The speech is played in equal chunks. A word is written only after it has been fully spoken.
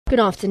Good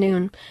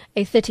afternoon.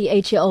 A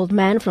 38-year-old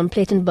man from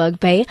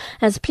Plettenberg Bay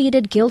has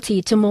pleaded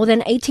guilty to more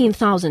than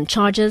 18,000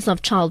 charges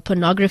of child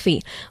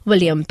pornography.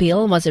 William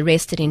Beale was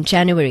arrested in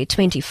January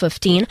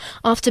 2015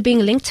 after being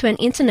linked to an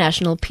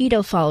international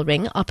pedophile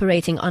ring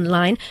operating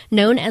online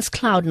known as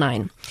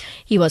Cloud9.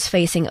 He was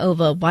facing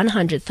over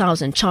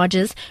 100,000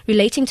 charges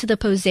relating to the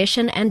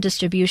possession and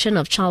distribution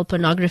of child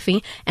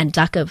pornography and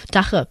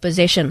dacha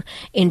possession.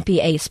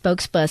 NPA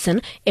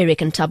spokesperson Eric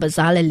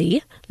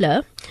Ntabazalali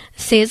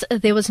says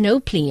there was no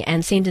plea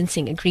and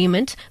sentencing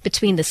agreement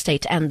between the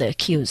state and the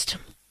accused.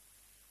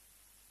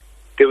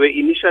 There were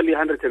initially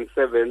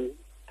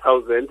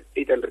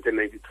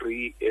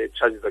 107,893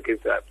 charges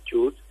against the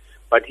accused,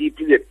 but he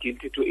pleaded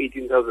guilty to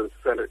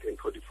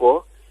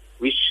 18,644,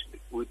 which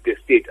the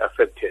state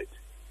accepted.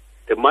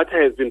 The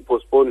matter has been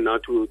postponed now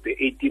to the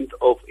 18th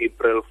of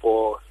April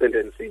for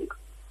sentencing.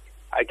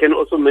 I can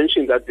also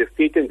mention that the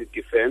state and the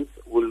defense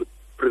will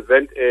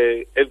present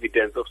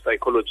evidence of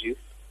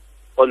psychologists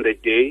on the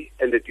day,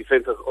 and the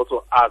defense has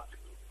also asked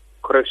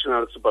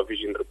correctional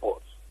supervision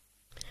reports.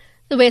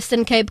 The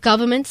Western Cape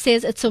government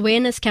says its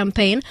awareness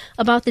campaign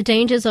about the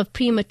dangers of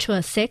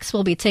premature sex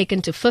will be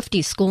taken to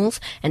 50 schools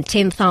and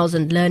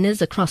 10,000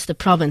 learners across the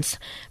province.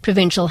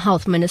 Provincial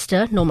Health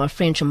Minister Noma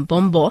French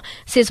Mbombo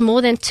says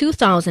more than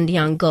 2,000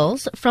 young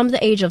girls from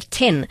the age of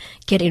 10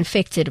 get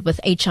infected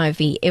with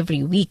HIV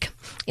every week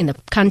in the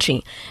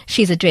country.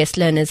 She's addressed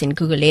learners in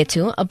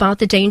Gugulethu about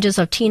the dangers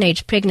of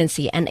teenage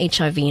pregnancy and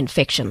HIV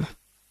infection.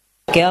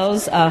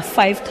 Girls are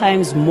 5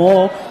 times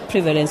more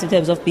prevalent in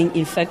terms of being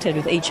infected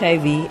with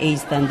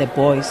HIV/AIDS than the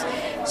boys.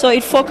 So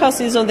it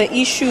focuses on the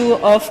issue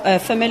of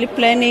family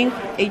planning,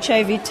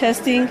 HIV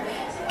testing,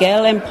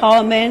 girl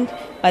empowerment.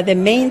 But the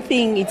main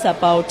thing, it's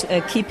about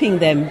keeping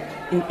them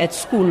at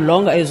school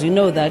longer. As you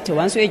know that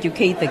once you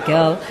educate the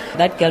girl,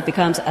 that girl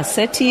becomes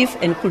assertive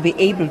and could be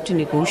able to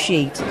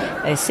negotiate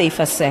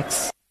safer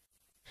sex.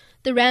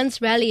 The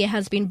Rand's rally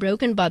has been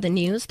broken by the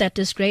news that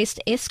disgraced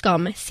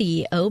Eskom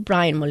CEO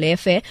Brian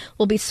Molefe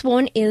will be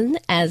sworn in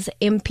as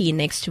MP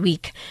next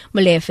week.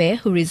 Molefe,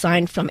 who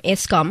resigned from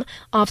Eskom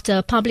after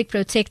a public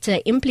protector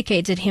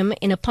implicated him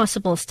in a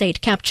possible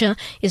state capture,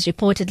 is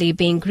reportedly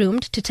being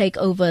groomed to take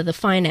over the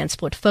finance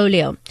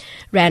portfolio.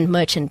 Rand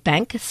Merchant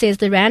Bank says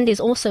the Rand is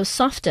also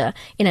softer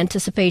in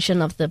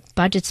anticipation of the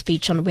budget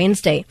speech on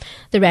Wednesday.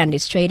 The Rand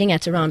is trading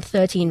at around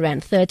 13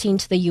 Rand 13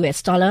 to the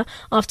US dollar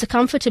after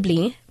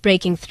comfortably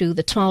breaking through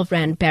the 12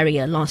 Rand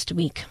barrier last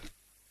week.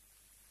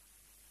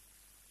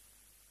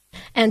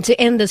 And to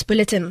end this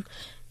bulletin,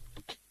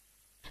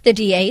 the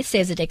DA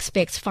says it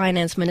expects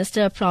Finance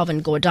Minister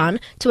Pravin Gordhan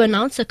to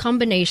announce a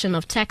combination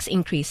of tax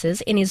increases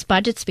in his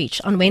budget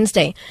speech on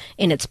Wednesday.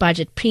 In its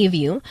budget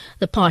preview,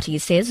 the party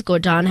says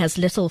Gordhan has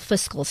little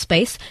fiscal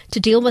space to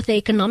deal with the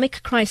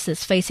economic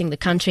crisis facing the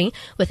country,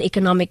 with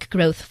economic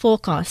growth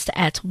forecast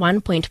at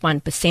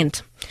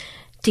 1.1%.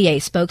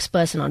 DA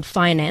spokesperson on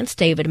finance,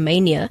 David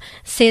Mania,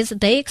 says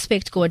they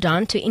expect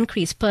Gordhan to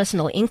increase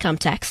personal income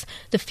tax,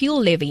 the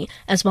fuel levy,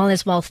 as well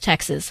as wealth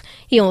taxes.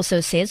 He also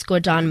says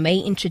Gordhan may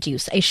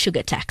introduce a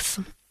sugar tax.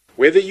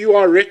 Whether you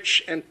are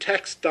rich and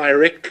taxed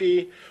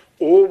directly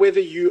or whether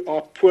you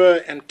are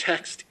poor and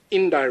taxed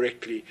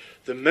indirectly,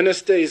 the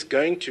minister is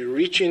going to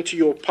reach into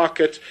your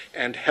pocket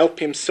and help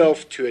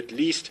himself to at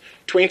least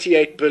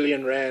 28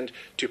 billion rand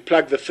to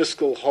plug the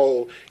fiscal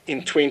hole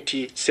in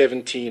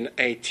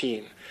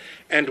 2017-18.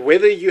 And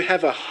whether you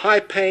have a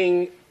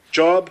high-paying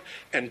job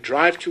and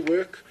drive to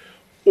work,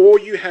 or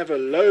you have a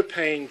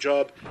low-paying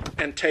job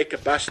and take a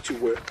bus to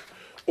work,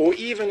 or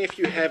even if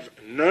you have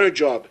no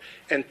job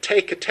and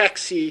take a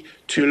taxi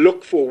to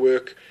look for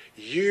work,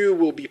 you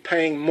will be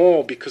paying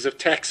more because of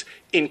tax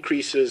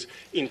increases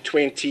in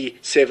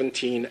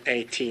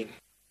 2017-18.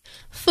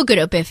 For Good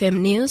Hope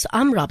FM News,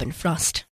 I'm Robin Frost.